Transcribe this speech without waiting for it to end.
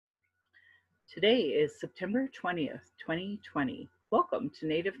Today is September 20th, 2020. Welcome to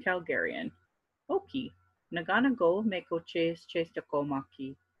Native Calgarian. Oki, Nagana go mekoches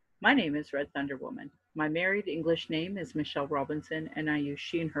chestakomaki. My name is Red Thunder Woman. My married English name is Michelle Robinson, and I use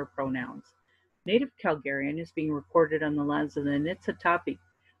she and her pronouns. Native Calgarian is being recorded on the lands of the Niitsitapi,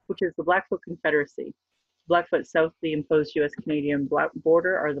 which is the Blackfoot Confederacy. Blackfoot south of the imposed U.S.-Canadian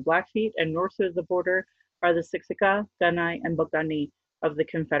border are the Blackfeet, and north of the border are the Siksika, Kainai, and Piikani of the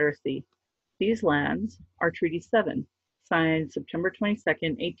Confederacy. These lands are Treaty 7, signed September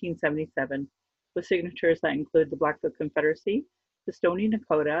 22nd, 1877, with signatures that include the Blackfoot Confederacy, the Stoney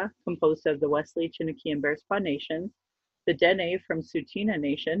Nakoda, composed of the Wesley, Chiniki, and Bearspaw Nations, the Dene from Tsuut'ina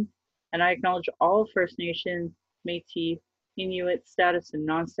Nation, and I acknowledge all First Nation, Métis, Inuit status and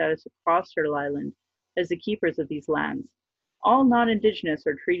non-status across Turtle Island as the keepers of these lands. All non-Indigenous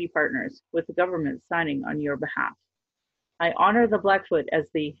are treaty partners, with the government signing on your behalf. I honor the Blackfoot as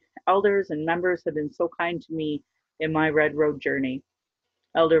the elders and members have been so kind to me in my Red Road journey.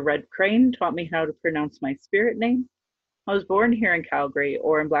 Elder Red Crane taught me how to pronounce my spirit name. I was born here in Calgary,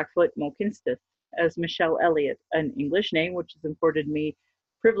 or in Blackfoot, Mohkinstsis, as Michelle Elliott, an English name which has afforded me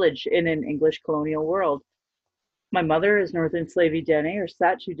privilege in an English colonial world. My mother is Northern Slavey Dene or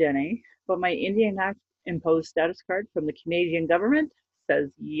Sahtu Dene, but my Indian Act imposed status card from the Canadian government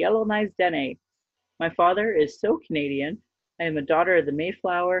says Yellowknives Dene. My father is so Canadian. I am a daughter of the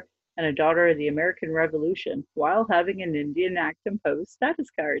Mayflower and a daughter of the American Revolution while having an Indian Act imposed status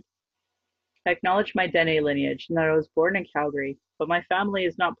card. I acknowledge my Dene lineage and that I was born in Calgary, but my family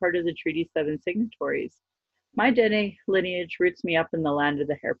is not part of the Treaty 7 signatories. My Dene lineage roots me up in the land of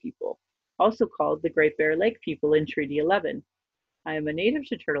the Hare people, also called the Great Bear Lake people in Treaty 11. I am a native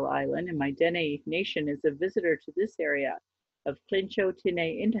to Turtle Island, and my Dene nation is a visitor to this area of Clincho Tine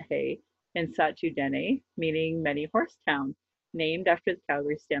Intahe in Sahtu Dene, meaning many horse town, named after the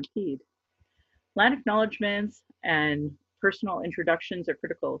Calgary Stampede. Land acknowledgements and personal introductions are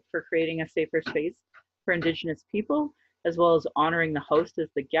critical for creating a safer space for Indigenous people, as well as honoring the host as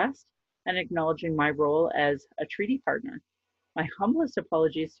the guest and acknowledging my role as a treaty partner. My humblest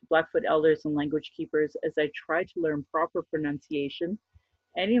apologies to Blackfoot elders and language keepers as I try to learn proper pronunciation.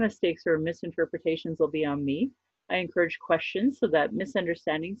 Any mistakes or misinterpretations will be on me. I encourage questions so that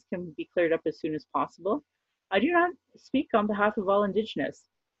misunderstandings can be cleared up as soon as possible. I do not speak on behalf of all Indigenous,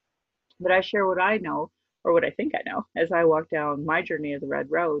 but I share what I know, or what I think I know, as I walk down my journey of the Red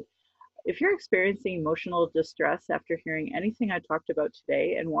Road. If you're experiencing emotional distress after hearing anything I talked about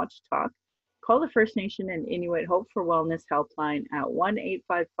today and want to talk, call the First Nation and Inuit Hope for Wellness helpline at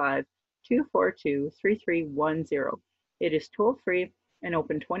 1-855-242-3310. It is toll free and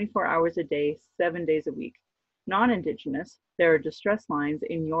open 24 hours a day, 7 days a week. Non-Indigenous, there are distress lines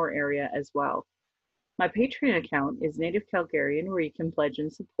in your area as well. My Patreon account is Native Calgarian, where you can pledge and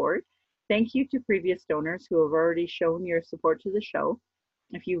support. Thank you to previous donors who have already shown your support to the show.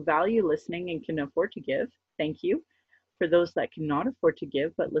 If you value listening and can afford to give, thank you. For those that cannot afford to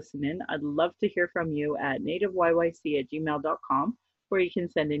give but listen in, I'd love to hear from you at nativeyyc@gmail.com, where you can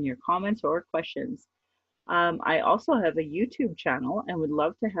send in your comments or questions. I also have a YouTube channel and would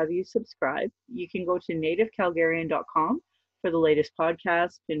love to have you subscribe. You can go to nativecalgarian.com for the latest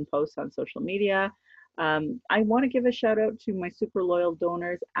podcasts and posts on social media. I want to give a shout out to my super loyal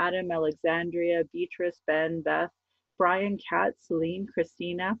donors, Adam, Alexandria, Beatrice, Ben, Beth, Brian, Kat, Celine,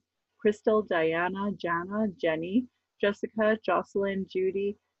 Christina, Crystal, Diana, Jana, Jenny, Jessica, Jocelyn,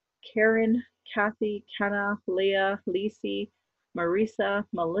 Judy, Karen, Kathy, Kenna, Leah, Lisi, Marisa,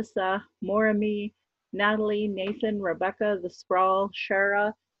 Melissa, Morami, Natalie, Nathan, Rebecca, The Sprawl,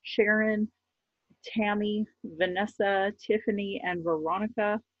 Shara, Sharon, Tammy, Vanessa, Tiffany, and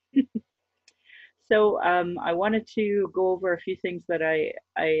Veronica. So I wanted to go over a few things that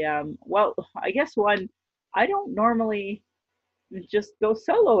well, I guess one, I don't normally just go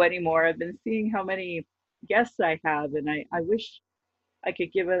solo anymore. I've been seeing how many guests I have, and I wish I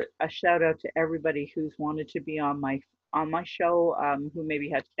could give a shout out to everybody who's wanted to be on my show, who maybe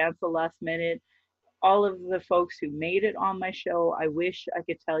had to cancel last minute. All of the folks who made it on my show, I wish I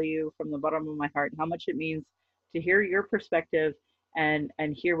could tell you from the bottom of my heart how much it means to hear your perspective and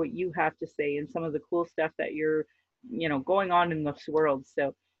hear what you have to say and some of the cool stuff that you're going on in this world.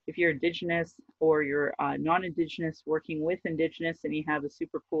 So if you're Indigenous or you're non-Indigenous working with Indigenous and you have a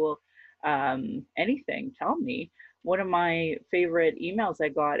super cool anything, tell me. One of my favorite emails I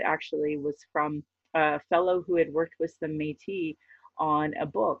got actually was from a fellow who had worked with some Métis on a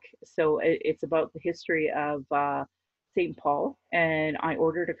book. So it's about the history of St. Paul, and I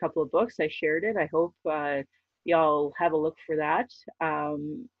ordered a couple of books. I shared it. I hope y'all have a look for that,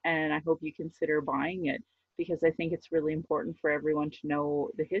 and I hope you consider buying it because I think it's really important for everyone to know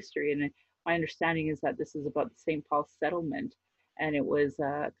the history. And my understanding is that this is about the St. Paul settlement, and it was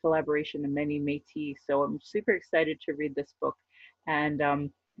a collaboration of many Métis. So I'm super excited to read this book,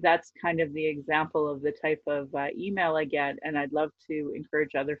 and that's kind of the example of the type of email I get, and I'd love to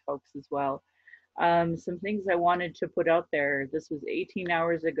encourage other folks as well. Some things I wanted to put out there. This was 18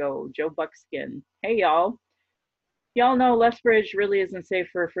 hours ago. Joe Buckskin. Hey, y'all. Y'all know Lethbridge really isn't safe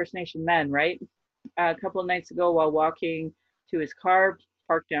for First Nation men, right? A couple of nights ago, while walking to his car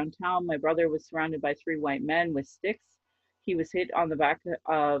parked downtown, my brother was surrounded by three white men with sticks. He was hit on the back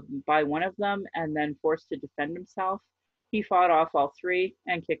by one of them and then forced to defend himself. He fought off all three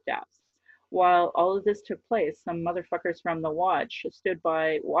and kicked ass. While all of this took place, some motherfuckers from the watch stood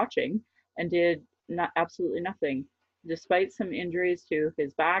by watching and did absolutely nothing. Despite some injuries to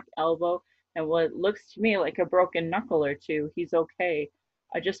his back, elbow, and what looks to me like a broken knuckle or two, he's okay.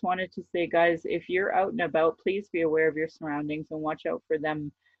 I just wanted to say, guys, if you're out and about, please be aware of your surroundings and watch out for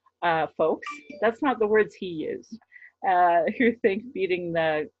them, folks. That's not the words he used. Who think beating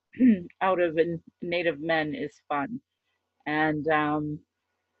the out of native men is fun. And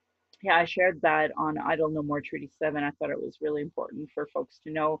yeah, I shared that on Idle No More Treaty 7. I thought it was really important for folks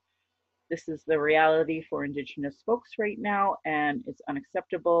to know this is the reality for Indigenous folks right now, and it's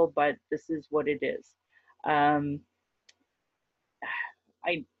unacceptable, but this is what it is. Um,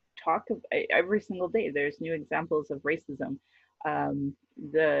 I talk of every single day. There's new examples of racism.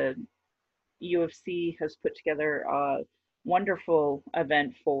 The U of C has put together a wonderful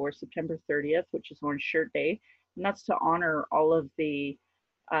event for September 30th, which is Orange Shirt Day, and that's to honor all of the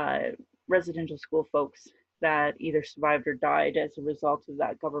uh, residential school folks that either survived or died as a result of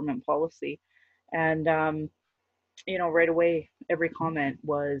that government policy. And right away, every comment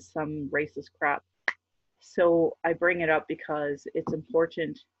was some racist crap. So I bring it up because it's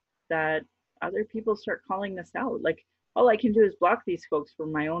important that other people start calling this out. Like, all I can do is block these folks for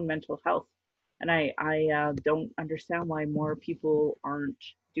my own mental health. And I don't understand why more people aren't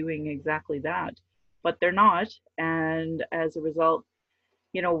doing exactly that. But they're not. And as a result,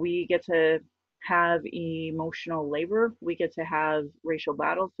 we get to have emotional labor, we get to have racial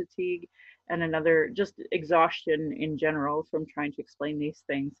battle fatigue, and another just exhaustion in general from trying to explain these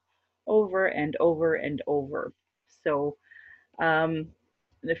things over and over and over. So, um,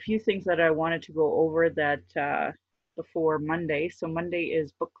 the few things that I wanted to go over that before Monday. So, Monday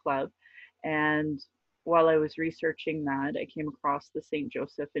is book club. And while I was researching that, I came across the St.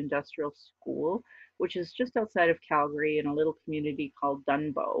 Joseph Industrial School, which is just outside of Calgary in a little community called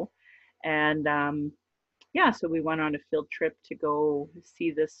Dunbow. And yeah, so we went on a field trip to go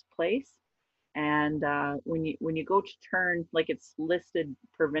see this place. And when you go to turn, like, it's listed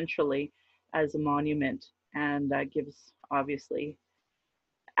provincially as a monument, and that gives obviously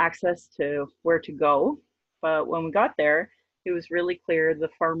access to where to go. But when we got there, it was really clear the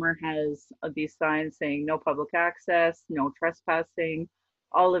farmer has these signs saying no public access, no trespassing,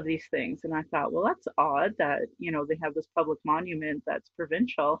 all of these things. And I thought, well, that's odd that, they have this public monument that's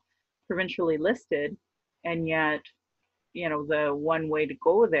provincially listed, and yet, the one way to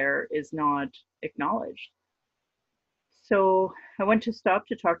go there is not acknowledged. So I went to stop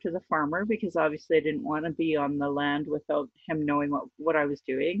to talk to the farmer because obviously I didn't want to be on the land without him knowing what I was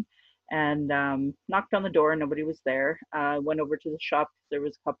doing. And knocked on the door, nobody was there. Went over to the shop because there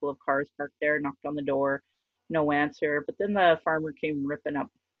was a couple of cars parked there, knocked on the door, no answer. But then the farmer came ripping up.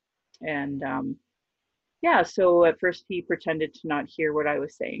 And yeah, so at first he pretended to not hear what I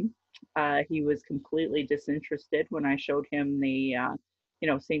was saying. He was completely disinterested when I showed him the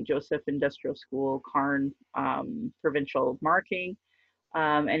St. Joseph Industrial School Cairn provincial marking.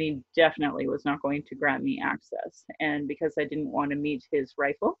 And he definitely was not going to grant me access. And because I didn't want to meet his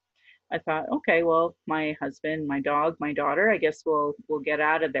rifle, I thought, okay, well, my husband, my dog, my daughter, I guess we'll get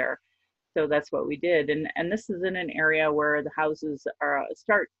out of there. So that's what we did. And this is in an area where the houses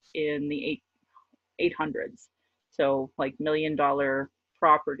start in the 800s. So like $1 million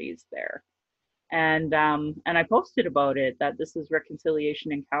properties there. And I posted about it that this is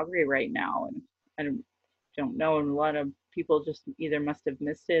reconciliation in Calgary right now, and I don't know, and a lot of people just either must have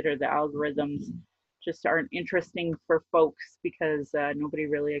missed it or the algorithms just aren't interesting for folks because nobody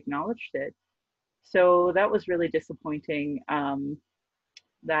really acknowledged it. So that was really disappointing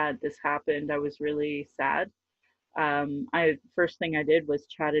that this happened. I was really sad. I First thing I did was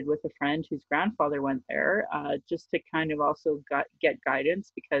chatted with a friend whose grandfather went there, just to kind of also get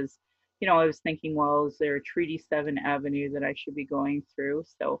guidance because, I was thinking, well, is there a Treaty 7 avenue that I should be going through?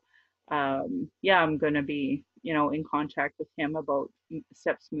 So, yeah, I'm going to be, in contact with him about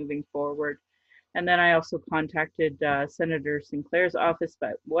steps moving forward. And then I also contacted Senator Sinclair's office.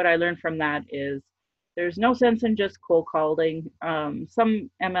 But what I learned from that is there's no sense in just cold calling. Some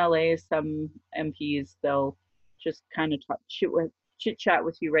MLAs, some MPs, they'll just kind of chit chat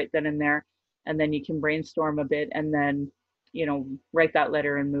with you right then and there, and then you can brainstorm a bit, and then write that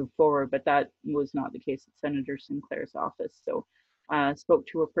letter and move forward. But that was not the case at Senator Sinclair's office. So spoke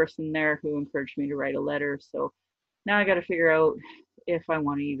to a person there who encouraged me to write a letter. So now I got to figure out if I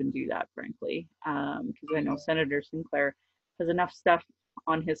want to even do that, frankly, because I know Senator Sinclair has enough stuff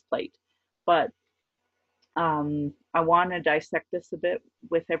on his plate. But I want to dissect this a bit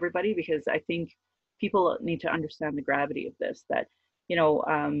with everybody because I think people need to understand the gravity of this. That,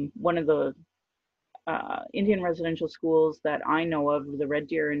 one of the Indian residential schools that I know of, the Red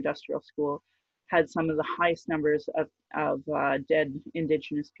Deer Industrial School, had some of the highest numbers of dead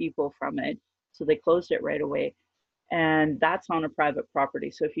Indigenous people from it. So they closed it right away. And that's on a private property.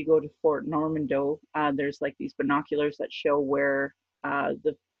 So if you go to Fort Normandeau, there's like these binoculars that show where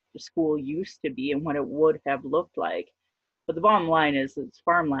the school used to be and what it would have looked like. But the bottom line is it's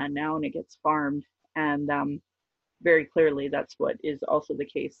farmland now and it gets farmed. And very clearly, that's what is also the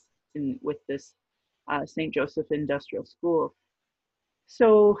case with this St. Joseph Industrial School.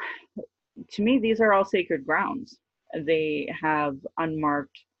 So to me, these are all sacred grounds. They have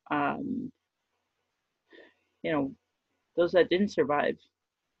unmarked, those that didn't survive.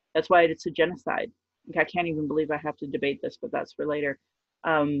 That's why it's a genocide. I can't even believe I have to debate this, but that's for later.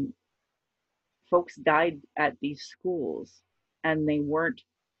 Folks died at these schools and they weren't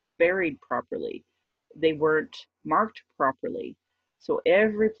buried properly. They weren't marked properly. So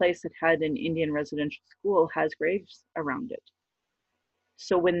every place that had an Indian residential school has graves around it.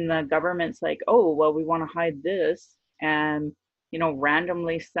 So when the government's like, oh, well, we want to hide this and,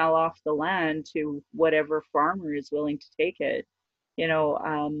 randomly sell off the land to whatever farmer is willing to take it,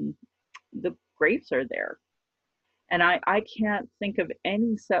 the graves are there. And I can't think of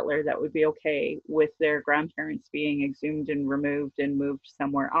any settler that would be okay with their grandparents being exhumed and removed and moved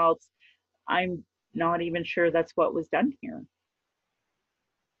somewhere else. I'm not even sure that's what was done here.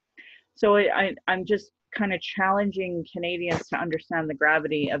 So I'm just kind of challenging Canadians to understand the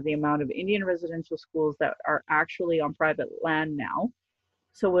gravity of the amount of Indian residential schools that are actually on private land now.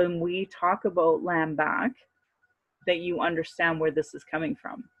 So when we talk about land back, that you understand where this is coming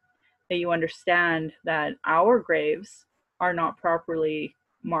from, that you understand that our graves are not properly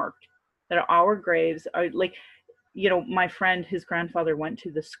marked, that our graves are like, my friend, his grandfather went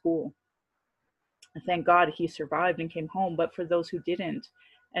to the school. Thank God he survived and came home. But for those who didn't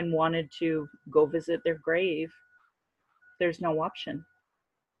and wanted to go visit their grave, there's no option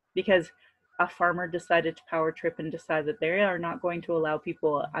because a farmer decided to power trip and decide that they are not going to allow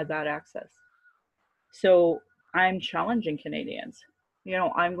people that access. So I'm challenging Canadians.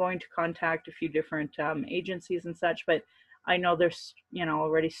 I'm going to contact a few different agencies and such, but I know they're,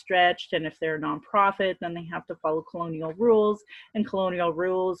 already stretched. And if they're a nonprofit, then they have to follow colonial rules. And colonial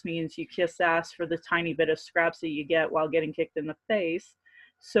rules means you kiss ass for the tiny bit of scraps that you get while getting kicked in the face.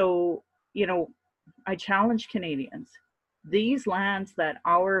 So, I challenge Canadians. These lands that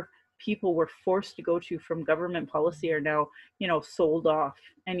our people were forced to go to from government policy are now, sold off.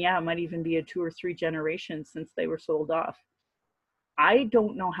 And yeah, it might even be a 2 or 3 generations since they were sold off. I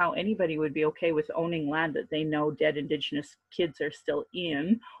don't know how anybody would be okay with owning land that they know dead Indigenous kids are still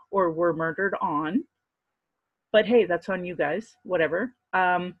in or were murdered on. But hey, that's on you guys, whatever.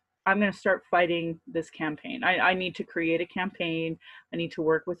 I'm going to start fighting this campaign. I need to create a campaign. I need to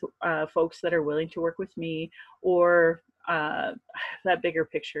work with folks that are willing to work with me, or that bigger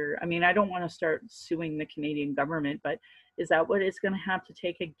picture. I mean, I don't want to start suing the Canadian government, but is that what it's going to have to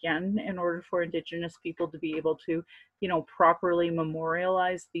take again in order for Indigenous people to be able to, properly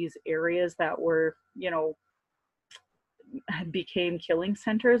memorialize these areas that were, became killing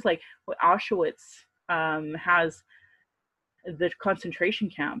centers? Like Auschwitz has the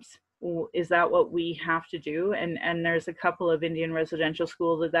concentration camps. Is that what we have to do? And there's a couple of Indian residential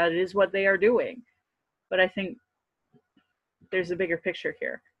schools that is what they are doing. But I think there's a bigger picture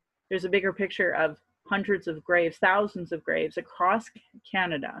here. There's a bigger picture of hundreds of graves, thousands of graves across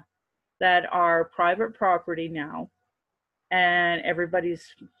Canada that are private property now, and everybody's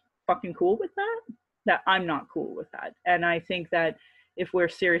fucking cool with that. I'm not cool with that. And I think that if we're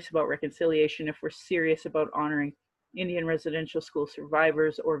serious about reconciliation, if we're serious about honoring Indian residential school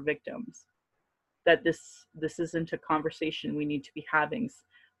survivors or victims, that this isn't a conversation we need to be having.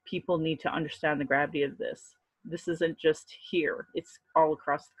 People need to understand the gravity of this. This isn't just here, it's all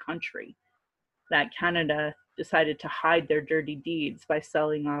across the country. That Canada decided to hide their dirty deeds by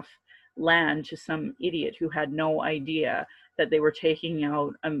selling off land to some idiot who had no idea that they were taking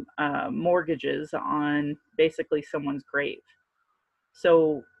out mortgages on basically someone's grave.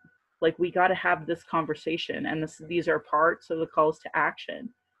 So Like, we got to have this conversation, and these are parts of the calls to action.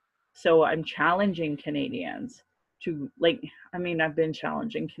 So I'm challenging Canadians to, like, I mean, I've been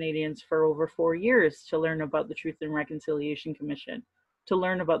challenging Canadians for over 4 years to learn about the Truth and Reconciliation Commission, to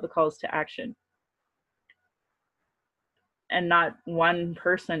learn about the calls to action. And not one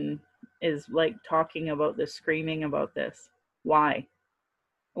person is like talking about this, screaming about this. Why?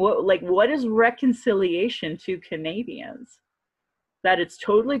 What is reconciliation to Canadians? That it's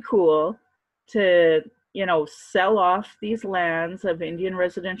totally cool to, sell off these lands of Indian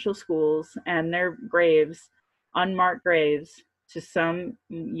residential schools and their graves, unmarked graves, to some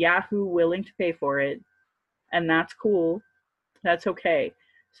Yahoo willing to pay for it. And that's cool. That's okay.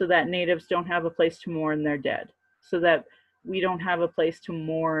 So that Natives don't have a place to mourn their dead. So that we don't have a place to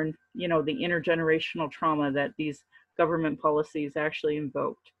mourn, the intergenerational trauma that these government policies actually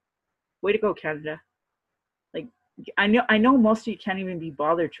invoked. Way to go, Canada. Like, I know most of you can't even be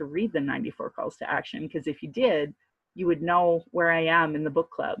bothered to read the 94 calls to action, because if you did, you would know where I am in the book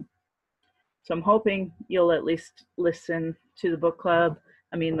club. So I'm hoping you'll at least listen to the book club.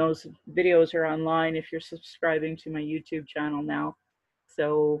 I mean, those videos are online if you're subscribing to my YouTube channel now.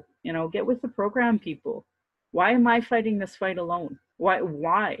 So, get with the program, people. Why am I fighting this fight alone?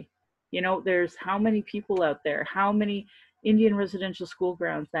 Why? There's how many people out there, how many Indian residential school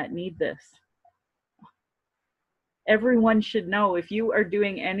grounds that need this? Everyone should know. If you are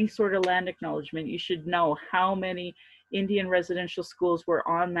doing any sort of land acknowledgement, you should know how many Indian residential schools were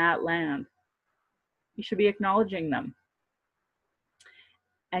on that land. You should be acknowledging them.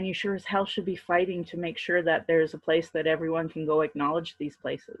 And you sure as hell should be fighting to make sure that there's a place that everyone can go acknowledge these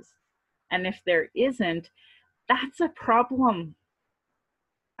places. And if there isn't, that's a problem.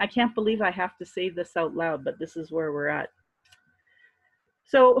 I can't believe I have to say this out loud, but this is where we're at.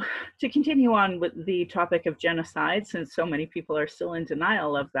 So to continue on with the topic of genocide, since so many people are still in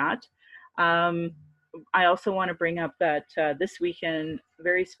denial of that, I also want to bring up that this weekend,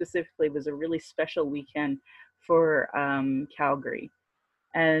 very specifically, was a really special weekend for Calgary.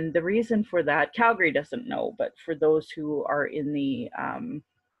 And the reason for that, Calgary doesn't know, but for those who are in the,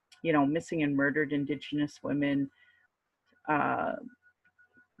 missing and murdered Indigenous women,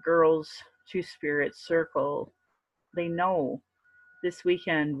 girls, Two-Spirit circle, they know this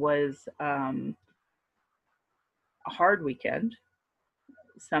weekend was a hard weekend.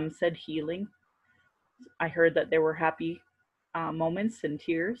 Some said healing. I heard that there were happy moments and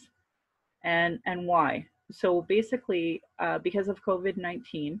tears. And why? So basically, because of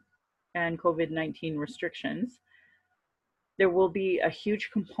COVID-19 and COVID-19 restrictions, there will be a huge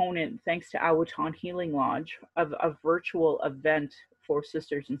component, thanks to Awatan Healing Lodge, of a virtual event for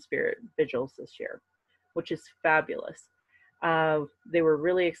Sisters in Spirit vigils this year, which is fabulous. They were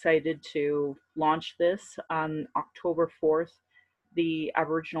really excited to launch this on October 4th. The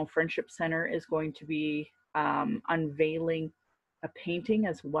Aboriginal Friendship Center is going to be unveiling a painting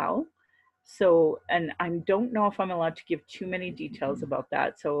as well. So, and I don't know if I'm allowed to give too many details about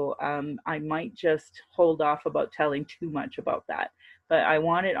that. So I might just hold off about telling too much about that. But I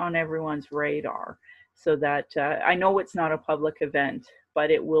want it on everyone's radar so that I know it's not a public event, but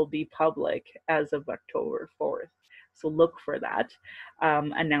it will be public as of October 4th. So look for that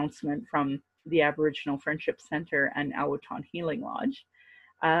announcement from the Aboriginal Friendship Center and Awatan Healing Lodge.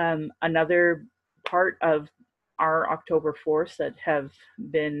 Another part of our October 4th that have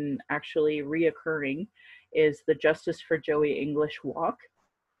been actually reoccurring is the Justice for Joey English walk.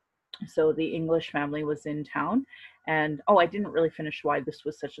 So the English family was in town, and I didn't really finish why this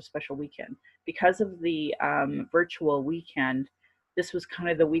was such a special weekend. Because of the virtual weekend, this was kind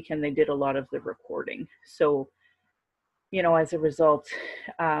of the weekend they did a lot of the recording. So, as a result,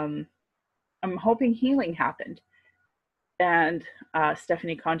 I'm hoping healing happened. And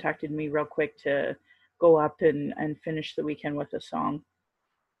Stephanie contacted me real quick to go up and finish the weekend with a song.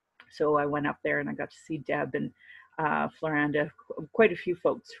 So I went up there and I got to see Deb and Floranda, quite a few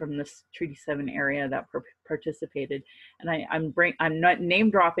folks from this Treaty 7 area that participated. And I'm not name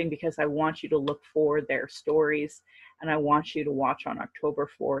dropping because I want you to look for their stories, and I want you to watch on October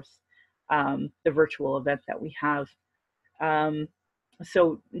 4th the virtual event that we have.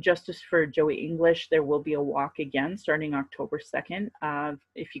 So Justice for Joey English, there will be a walk again starting October 2nd.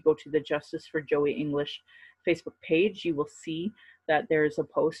 If you go to the Justice for Joey English Facebook page, you will see that there's a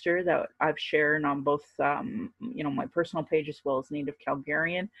poster that I've shared on both, my personal page as well as Native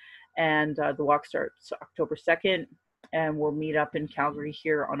Calgarian. And the walk starts October 2nd, and we'll meet up in Calgary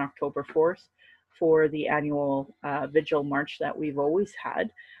here on October 4th for the annual vigil march that we've always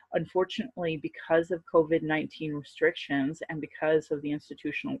had. Unfortunately, because of COVID-19 restrictions and because of the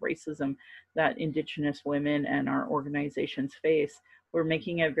institutional racism that Indigenous women and our organizations face, We're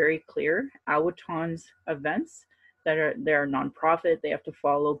making it very clear. Awaton's events they're nonprofit, they have to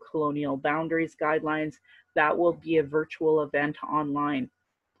follow colonial boundaries guidelines. That will be a virtual event online.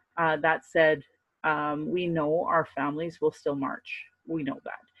 That said, we know our families will still march. We know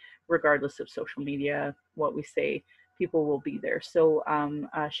that, regardless of social media, what we say, people will be there. So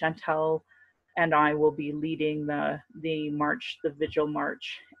Chantel and I will be leading the march, the vigil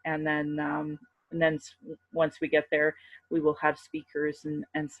march, and then once we get there, we will have speakers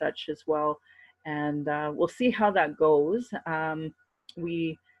and such as well, and we'll see how that goes.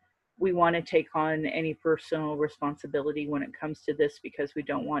 We we want to take on any personal responsibility when it comes to this because we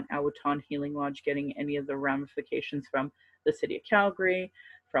don't want Awaton Healing Lodge getting any of the ramifications from the City of Calgary,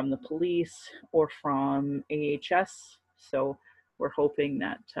 from the police, or from AHS. So we're hoping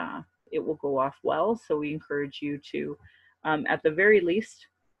that it will go off well. So we encourage you to, at the very least,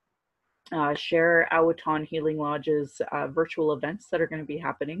 share Awaton Healing Lodge's virtual events that are going to be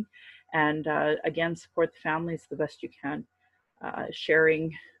happening. And again, support the families the best you can.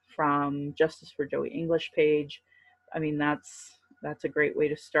 Sharing from Justice for Joey English page. I mean, that's a great way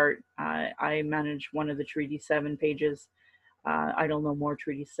to start. I manage one of the Treaty 7 pages, Idle No More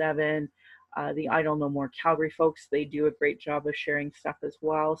Treaty 7. The Idle No More Calgary folks, they do a great job of sharing stuff as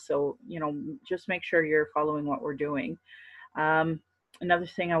well. So, you know, just make sure you're following what we're doing. Another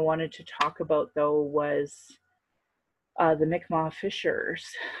thing I wanted to talk about, though, was the Mi'kmaq fishers,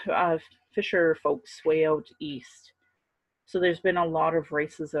 fisher folks way out east. So there's been a lot of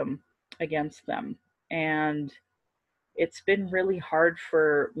racism against them. And it's been really hard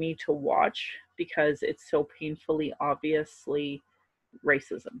for me to watch because it's so painfully, obviously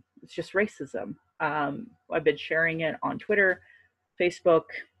racism. It's just racism. I've been sharing it on Twitter, Facebook,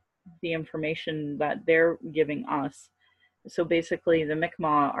 the information that they're giving us. So basically the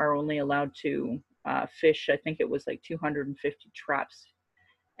Mi'kmaq are only allowed to fish, I think it was like 250 traps.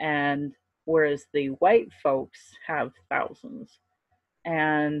 And whereas the white folks have thousands.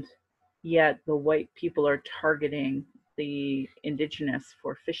 And yet the white people are targeting the Indigenous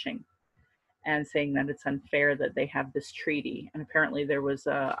for fishing and saying that it's unfair that they have this treaty. And apparently there was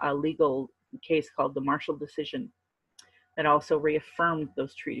a legal case called the Marshall Decision that also reaffirmed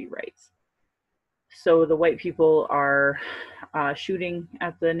those treaty rights. So the white people are shooting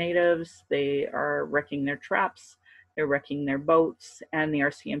at the natives, they are wrecking their traps, they're wrecking their boats, and the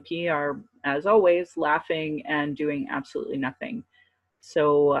RCMP are, as always, laughing and doing absolutely nothing.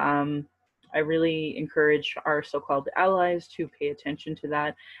 So I really encourage our so-called allies to pay attention to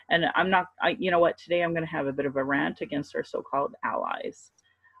that. And you know what, today I'm going to have a bit of a rant against our so-called allies.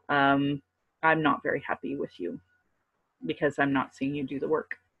 I'm not very happy with you because I'm not seeing you do the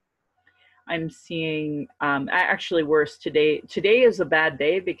work. I'm seeing, actually worse, today is a bad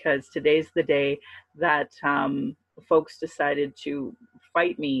day because today's the day that folks decided to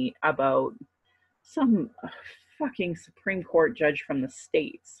fight me about some fucking Supreme Court judge from the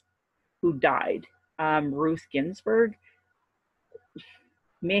States who died. Ruth Ginsburg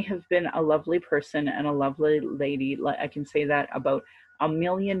may have been a lovely person and a lovely lady. I can say that about a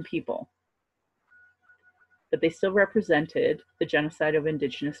million people. But they still represented the genocide of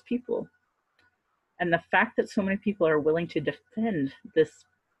Indigenous people. And the fact that so many people are willing to defend this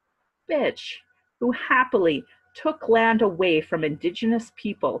bitch who happily took land away from Indigenous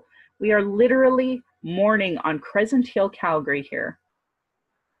people. We are literally mourning on Crescent Hill, Calgary here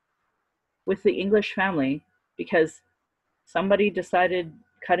with the English family because somebody decided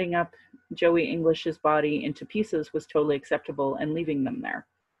cutting up Joey English's body into pieces was totally acceptable and leaving them there.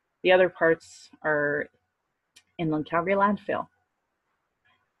 The other parts are inland Calgary landfill.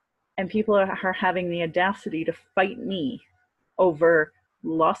 And people are having the audacity to fight me over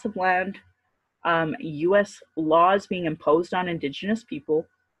loss of land, US laws being imposed on Indigenous people,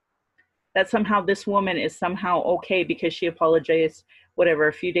 that somehow this woman is somehow okay because she apologized, whatever,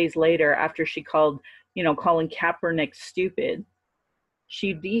 a few days later after she called, calling Kaepernick stupid.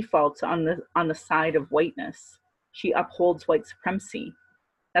 She defaults on the side of whiteness. She upholds white supremacy.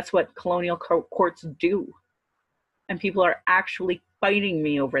 That's what colonial courts do. And people are actually fighting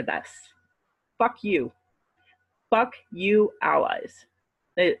me over this. Fuck you. Fuck you, allies.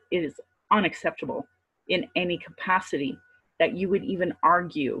 It is unacceptable in any capacity that you would even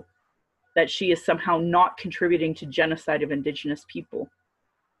argue that she is somehow not contributing to genocide of Indigenous people.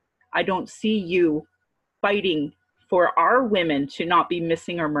 I don't see you fighting for our women to not be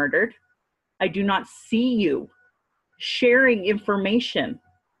missing or murdered. I do not see you sharing information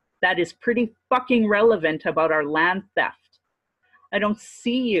that is pretty fucking relevant about our land theft. I don't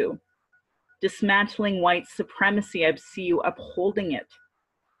see you dismantling white supremacy. I see you upholding it.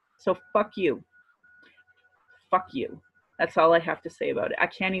 So fuck you. Fuck you. That's all I have to say about it. I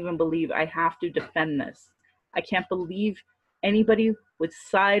can't even believe I have to defend this. I can't believe anybody would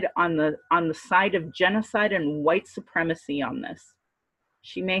side on the side of genocide and white supremacy on this.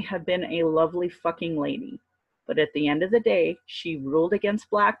 She may have been a lovely fucking lady, but at the end of the day, she ruled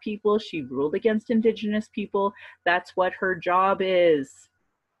against Black people. She ruled against Indigenous people. That's what her job is,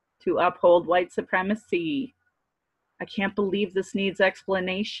 to uphold white supremacy. I can't believe this needs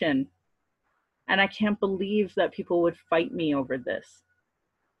explanation. And I can't believe that people would fight me over this.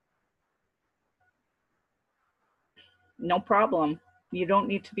 No problem. You don't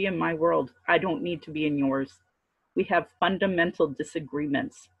need to be in my world. I don't need to be in yours. We have fundamental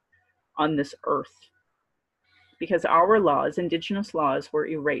disagreements on this earth because our laws, Indigenous laws, were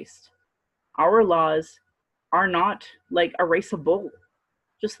erased. Our laws are not like erasable.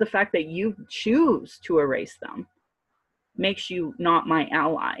 Just the fact that you choose to erase them makes you not my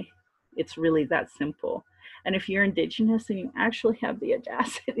ally. It's really that simple. And if you're Indigenous and you actually have the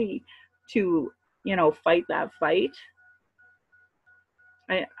audacity to, fight that fight,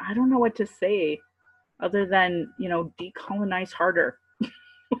 I don't know what to say other than, decolonize harder.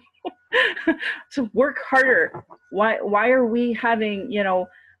 So work harder. Why are we having,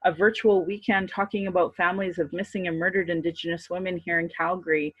 a virtual weekend talking about families of missing and murdered Indigenous women here in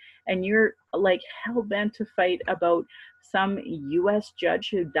Calgary, and you're like hell-bent to fight about some US judge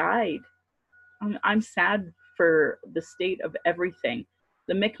who died? I'm sad for the state of everything.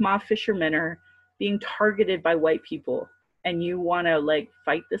 The Mi'kmaq fishermen are being targeted by white people, and you want to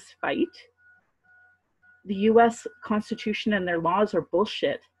fight this fight? The US Constitution and their laws are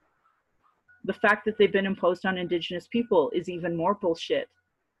bullshit. The fact that they've been imposed on Indigenous people is even more bullshit.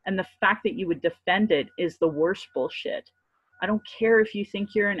 And the fact that you would defend it is the worst bullshit. I don't care if you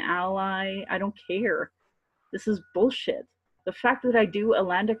think you're an ally. I don't care. This is bullshit. The fact that I do a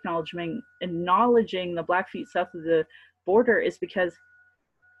land acknowledgement, acknowledging the Blackfeet south of the border, is because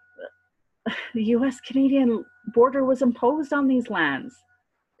the US-Canadian border was imposed on these lands.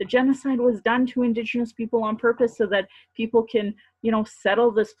 The genocide was done to Indigenous people on purpose so that people can,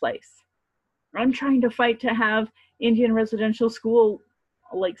 settle this place. I'm trying to fight to have Indian residential school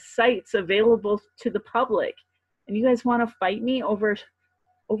sites available to the public, and you guys want to fight me over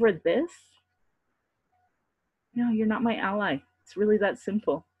this? No, you're not my ally. It's really that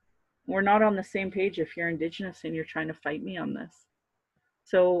simple. We're not on the same page if you're Indigenous and you're trying to fight me on this.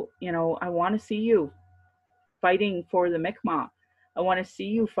 So, I want to see you fighting for the Mi'kmaq. I want to see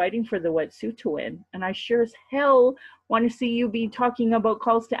you fighting for the Wet'suwet'en. And I sure as hell want to see you be talking about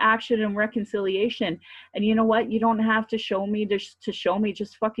calls to action and reconciliation. And you know what? You don't have to show me to show me.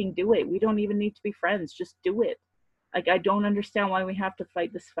 Just fucking do it. We don't even need to be friends. Just do it. I don't understand why we have to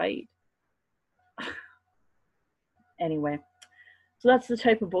fight this fight. Anyway, so that's the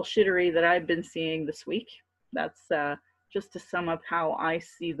type of bullshittery that I've been seeing this week. That's just to sum up how I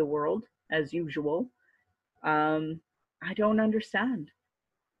see the world, as usual. I don't understand.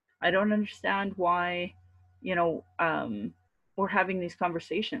 I don't understand why, we're having these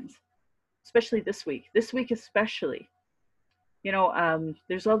conversations, especially this week. This week especially.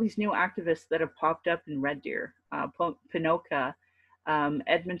 There's all these new activists that have popped up in Red Deer, Ponoka,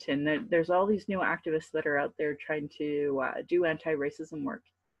 Edmonton. There's all these new activists that are out there trying to do anti-racism work.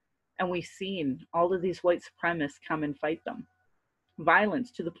 And we've seen all of these white supremacists come and fight them. Violence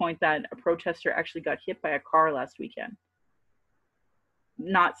to the point that a protester actually got hit by a car last weekend.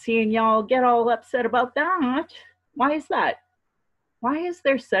 Not seeing y'all get all upset about that. Why is that? Why is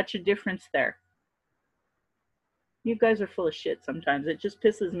there such a difference there? You guys are full of shit sometimes. It just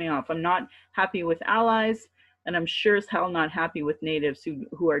pisses me off. I'm not happy with allies, and I'm sure as hell not happy with natives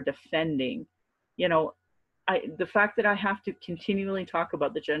who are defending. The fact that I have to continually talk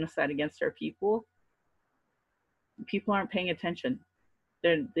about the genocide against our people aren't paying attention.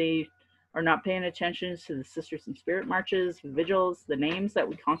 They are not paying attention to the Sisters in Spirit marches, vigils, the names that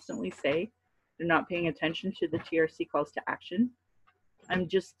we constantly say. They're not paying attention to the TRC calls to action. I'm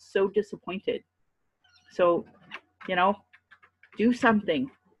just so disappointed. So, do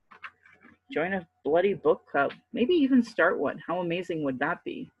something. Join a bloody book club. Maybe even start one. How amazing would that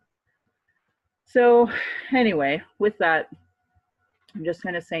be? So anyway, with that, I'm just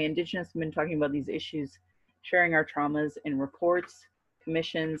going to say Indigenous have been talking about these issues, sharing our traumas in reports,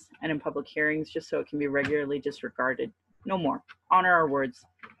 commissions, and in public hearings, just so it can be regularly disregarded. No more. Honor our words.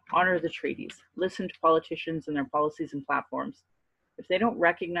 Honor the treaties. Listen to politicians and their policies and platforms. If they don't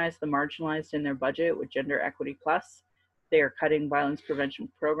recognize the marginalized in their budget with Gender Equity Plus, they are cutting violence prevention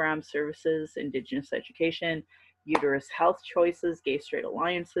programs, services, Indigenous education, uterus health choices, gay-straight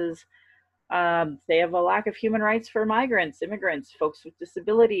alliances. They have a lack of human rights for migrants, immigrants, folks with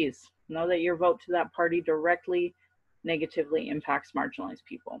disabilities. Know that your vote to that party directly negatively impacts marginalized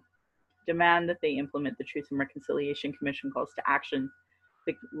people. Demand that they implement the Truth and Reconciliation Commission calls to action,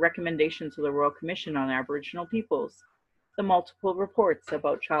 the recommendations of the Royal Commission on Aboriginal Peoples, the multiple reports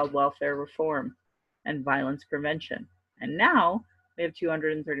about child welfare reform and violence prevention. And now we have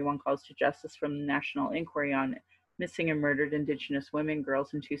 231 calls to justice from the National Inquiry on Missing and Murdered Indigenous Women,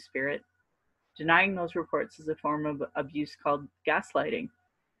 Girls, and Two-Spirit. Denying those reports is a form of abuse called gaslighting.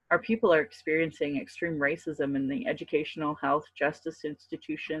 Our people are experiencing extreme racism in the educational, health, justice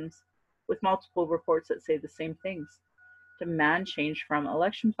institutions, with multiple reports that say the same things. Demand change from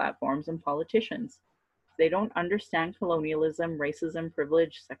election platforms and politicians. If they don't understand colonialism, racism,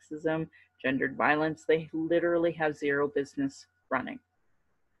 privilege, sexism, gendered violence, they literally have zero business running.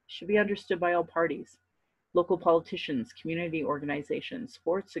 It should be understood by all parties. Local politicians, community organizations,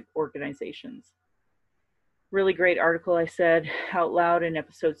 sports organizations. Really great article I said out loud in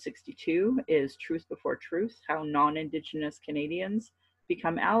episode 62 is Truth Before Truth, How Non-Indigenous Canadians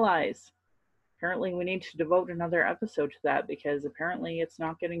Become Allies. Apparently we need to devote another episode to that because apparently it's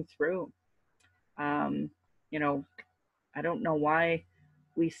not getting through. You know, I don't know why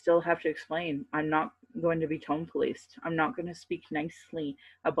we still have to explain. I'm not going to be tone policed. I'm not going to speak nicely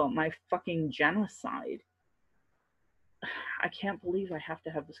about my fucking genocide. I can't believe I have to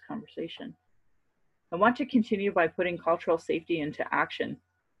have this conversation. I want to continue by putting cultural safety into action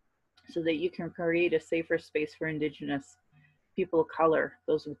so that you can create a safer space for Indigenous people of color,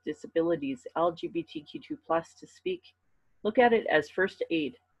 those with disabilities, LGBTQ2+ to speak. Look at it as first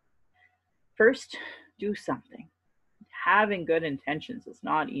aid. First, do something. Having good intentions is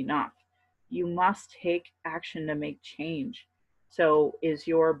not enough. You must take action to make change. So is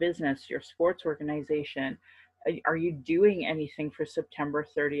your business, your sports organization, are you doing anything for September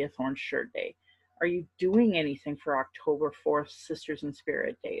 30th Orange Shirt Day? Are you doing anything for October 4th Sisters in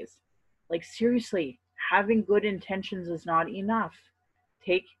Spirit Days? Like seriously, having good intentions is not enough.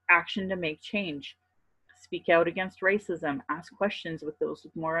 Take action to make change. Speak out against racism. Ask questions with those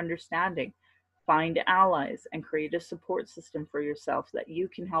with more understanding. Find allies and create a support system for yourself that you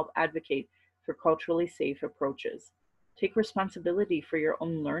can help advocate for culturally safe approaches. Take responsibility for your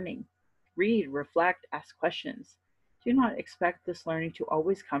own learning. Read, reflect, ask questions. Do not expect this learning to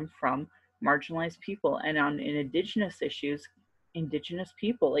always come from marginalized people. And on in Indigenous issues, Indigenous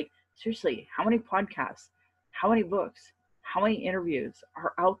people, like seriously, how many podcasts, how many books, how many interviews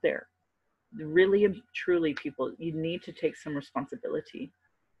are out there? Really and truly, people, you need to take some responsibility.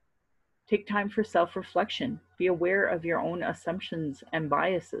 Take time for self-reflection. Be aware of your own assumptions and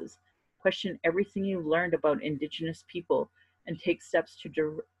biases. Question everything you've learned about Indigenous people and take steps to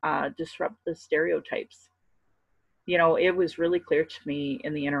disrupt the stereotypes. You know, it was really clear to me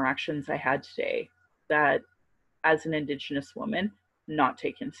in the interactions I had today that as an Indigenous woman, not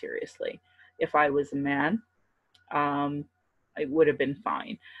taken seriously. If I was a man, it would have been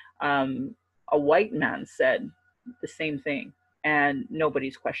fine. A white man said the same thing and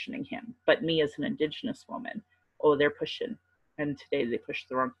nobody's questioning him. But me as an Indigenous woman, oh, they're pushing. And today they push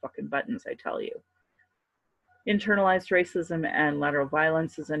the wrong fucking buttons, I tell you. Internalized racism and lateral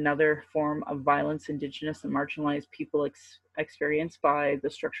violence is another form of violence Indigenous and marginalized people experience by the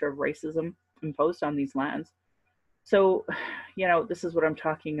structure of racism imposed on these lands. So, you know, this is what I'm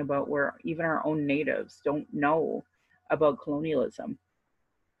talking about, where even our own natives don't know about colonialism,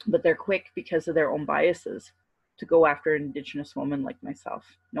 but they're quick because of their own biases to go after an Indigenous woman like myself.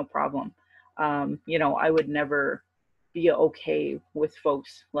 No problem. You know, I would never be okay with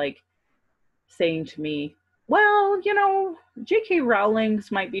folks like saying to me, well, you know, J.K. Rowling's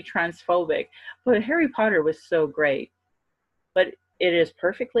might be transphobic, but Harry Potter was so great. But it is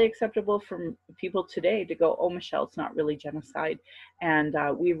perfectly acceptable for people today to go, oh, Michelle, it's not really genocide. And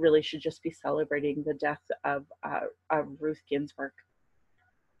we really should just be celebrating the death of Ruth Ginsburg.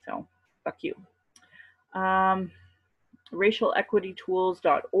 So, fuck you.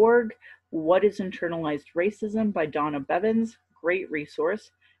 RacialEquityTools.org. What is Internalized Racism by Donna Bevins. Great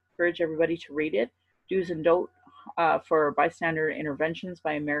resource. Encourage everybody to read it. Do's and Don't for Bystander Interventions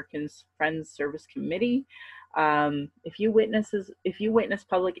by Americans Friends Service Committee. If you witness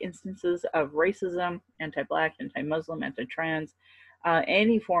public instances of racism, anti-Black, anti-Muslim, anti-trans,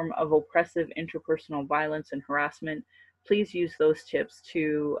 any form of oppressive interpersonal violence and harassment, please use those tips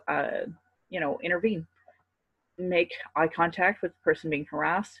to, intervene. Make eye contact with the person being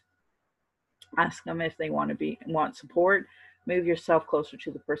harassed. Ask them if they want support. Move yourself closer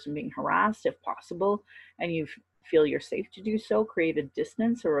to the person being harassed if possible, and you feel you're safe to do so. Create a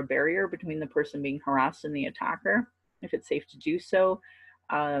distance or a barrier between the person being harassed and the attacker, if it's safe to do so,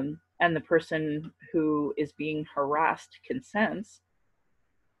 and the person who is being harassed consents.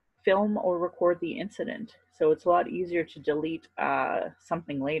 film or record the incident. So it's a lot easier to delete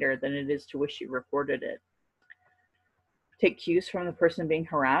something later than it is to wish you recorded it. Take cues from the person being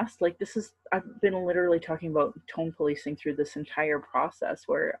harassed. Like, this is, I've been literally talking about tone policing through this entire process,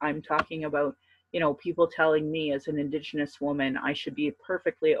 where I'm talking about, people telling me as an Indigenous woman, I should be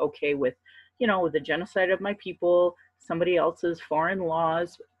perfectly okay with, the genocide of my people, somebody else's foreign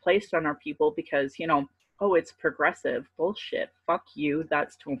laws placed on our people because, oh, it's progressive. Bullshit. Fuck you.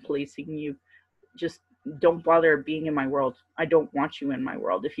 That's tone policing. You just don't bother being in my world. I don't want you in my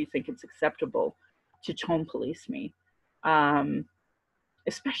world if you think it's acceptable to tone police me. Um,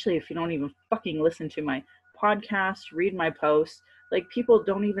 Especially if you don't even fucking listen to my podcast, read my posts. Like, people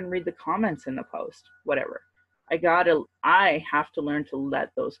don't even read the comments in the post, whatever. I have to learn to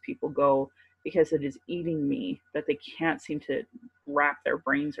let those people go, because it is eating me that they can't seem to wrap their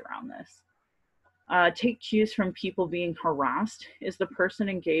brains around this. Take cues from people being harassed. Is the person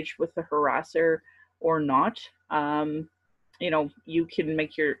engaged with the harasser or not? You can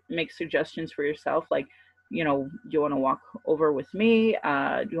make suggestions for yourself, like, do you want to walk over with me?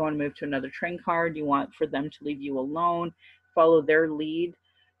 Do you want to move to another train car? Do you want for them to leave you alone? Follow their lead.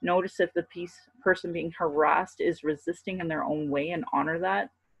 Notice if the person being harassed is resisting in their own way, and honor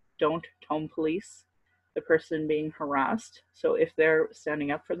that. Don't tone police the person being harassed. So if they're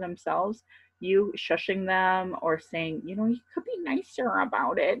standing up for themselves, you shushing them or saying, you could be nicer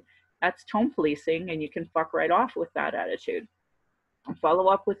about it, that's tone policing, and you can fuck right off with that attitude. Follow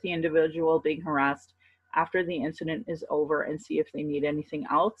up with the individual being harassed after the incident is over and see if they need anything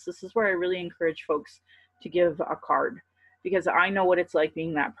else. This is where I really encourage folks to give a card, because I know what it's like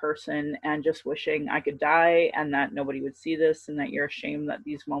being that person and just wishing I could die and that nobody would see this, and that you're ashamed that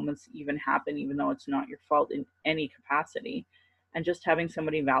these moments even happen, even though it's not your fault in any capacity. And just having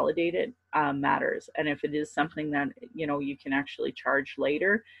somebody validate it matters. And if it is something that, you can actually charge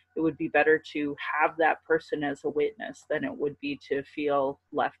later, it would be better to have that person as a witness than it would be to feel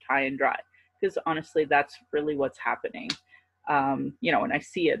left high and dry. Because honestly, that's really what's happening. And I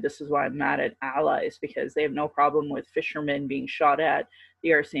see it. This is why I'm mad at allies, because they have no problem with fishermen being shot at, the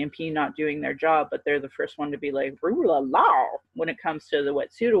RCMP not doing their job, but they're the first one to be like, rule of law, when it comes to the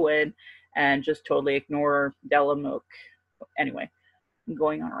Wet'suwet'en, and just totally ignore Tillamook. Anyway, I'm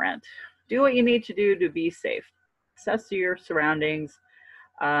going on a rant. Do what you need to do to be safe. Assess your surroundings.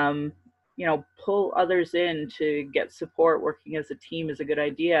 Pull others in to get support. Working as a team is a good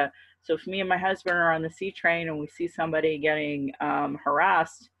idea. So if me and my husband are on the C train and we see somebody getting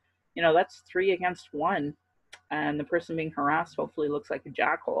harassed, that's 3 against 1. And the person being harassed hopefully looks like a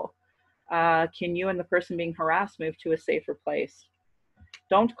jackhole. Can you and the person being harassed move to a safer place?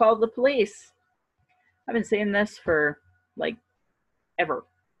 Don't call the police. I've been saying this for like ever.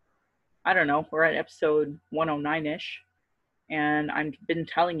 I don't know. We're at episode 109-ish. And I've been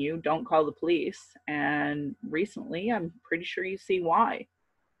telling you, don't call the police. And recently, I'm pretty sure you see why.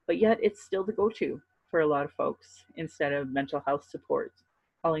 But yet, it's still the go-to for a lot of folks instead of mental health support.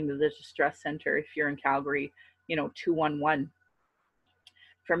 Calling the distress center if you're in Calgary, 211.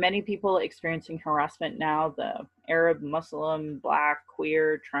 For many people experiencing harassment now, the Arab, Muslim, Black,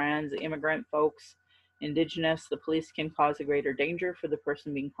 queer, trans, immigrant folks, Indigenous, the police can cause a greater danger for the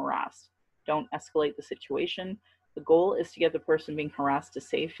person being harassed. Don't escalate the situation. The goal is to get the person being harassed to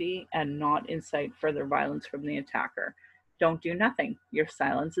safety and not incite further violence from the attacker. Don't do nothing. Your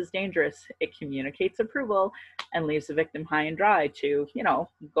silence is dangerous. It communicates approval and leaves the victim high and dry to,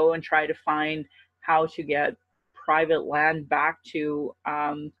 go and try to find how to get private land back to,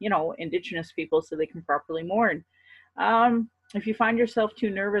 Indigenous people so they can properly mourn. If you find yourself too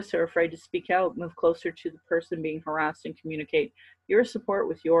nervous or afraid to speak out, move closer to the person being harassed and communicate your support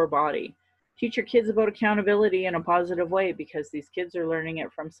with your body. Teach your kids about accountability in a positive way, because these kids are learning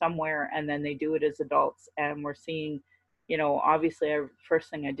it from somewhere and then they do it as adults. And we're seeing, obviously, first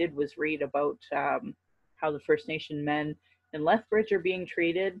thing I did was read about how the First Nation men in Lethbridge are being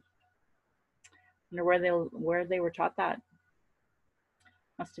treated. I wonder where they were taught that.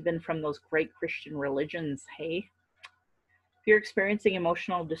 Must have been from those great Christian religions, hey? If you're experiencing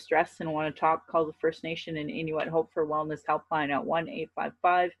emotional distress and want to talk, call the First Nation and Inuit Hope for Wellness helpline at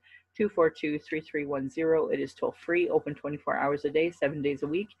 1-855-242-3310. It is toll free, open 24 hours a day, 7 days a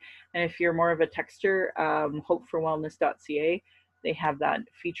week. And if you're more of a texter, hopeforwellness.ca, they have that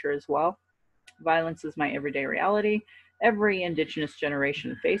feature as well. Violence is my everyday reality. Every Indigenous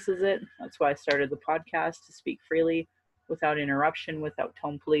generation faces it. That's why I started the podcast, to speak freely, without interruption, without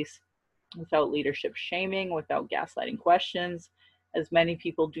tone police, without leadership shaming, without gaslighting questions, as many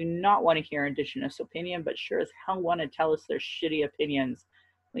people do not want to hear Indigenous opinion, but sure as hell want to tell us their shitty opinions,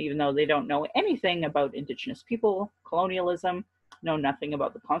 even though they don't know anything about Indigenous people, colonialism, know nothing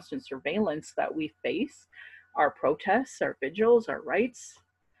about the constant surveillance that we face, our protests, our vigils, our rights.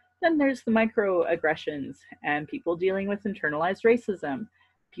 Then there's the microaggressions and people dealing with internalized racism,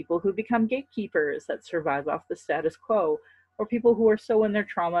 people who become gatekeepers that survive off the status quo, or people who are so in their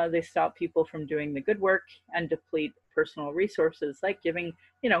trauma they stop people from doing the good work and deplete personal resources, like giving,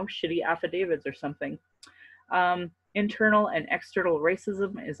 shitty affidavits or something. Internal and external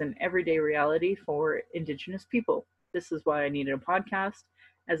racism is an everyday reality for Indigenous people. This is why I needed a podcast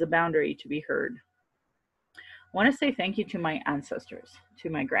as a boundary to be heard. I want to say thank you to my ancestors, to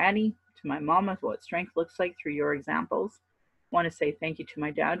my granny, to my mom of what strength looks like through your examples. I want to say thank you to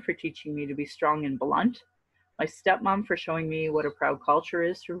my dad for teaching me to be strong and blunt, my stepmom for showing me what a proud culture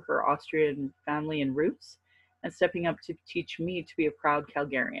is through her Austrian family and roots, and stepping up to teach me to be a proud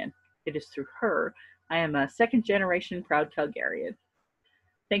Calgarian. It is through her I am a second generation proud Calgarian.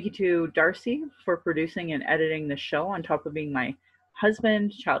 Thank you to Darcy for producing and editing the show, on top of being my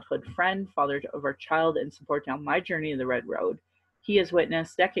husband, childhood friend, father of our child, and support down my journey of the Red Road. He has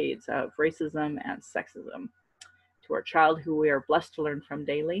witnessed decades of racism and sexism. To our child, who we are blessed to learn from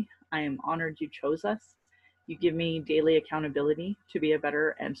daily, I am honored you chose us. You give me daily accountability to be a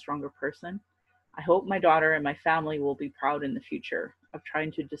better and stronger person. I hope my daughter and my family will be proud in the future of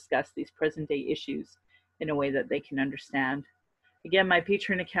trying to discuss these present day issues in a way that they can understand. Again, my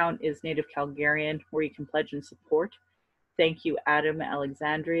Patreon account is Native Calgarian, where you can pledge and support. Thank you, Adam,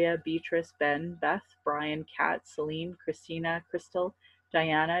 Alexandria, Beatrice, Ben, Beth, Brian, Kat, Celine, Christina, Crystal,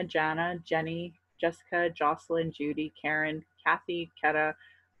 Diana, Jana, Jenny, Jessica, Jocelyn, Judy, Karen, Kathy, Keta,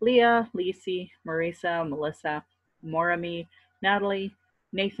 Leah, Lisi, Marisa, Melissa, Morami, Natalie,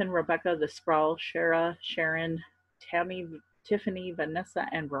 Nathan, Rebecca, The Sprawl, Shara, Sharon, Tammy, Tiffany, Vanessa,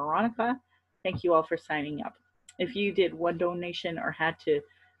 and Veronica. Thank you all for signing up. If you did one donation or had to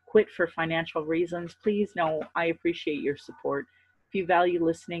quit for financial reasons, please know I appreciate your support. If you value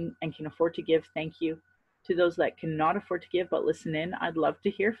listening and can afford to give, thank you. To those that cannot afford to give but listen in, I'd love to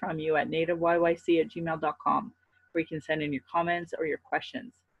hear from you at nativeyyc@gmail.com, where you can send in your comments or your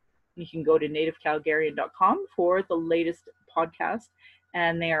questions. You can go to nativecalgarian.com for the latest podcast,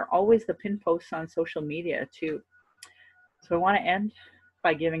 and they are always the pin posts on social media too. So I want to end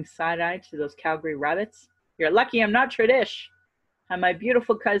by giving side-eye to those Calgary rabbits. You're lucky I'm not Tradish. And my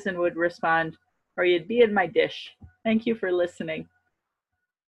beautiful cousin would respond, or you'd be in my dish. Thank you for listening.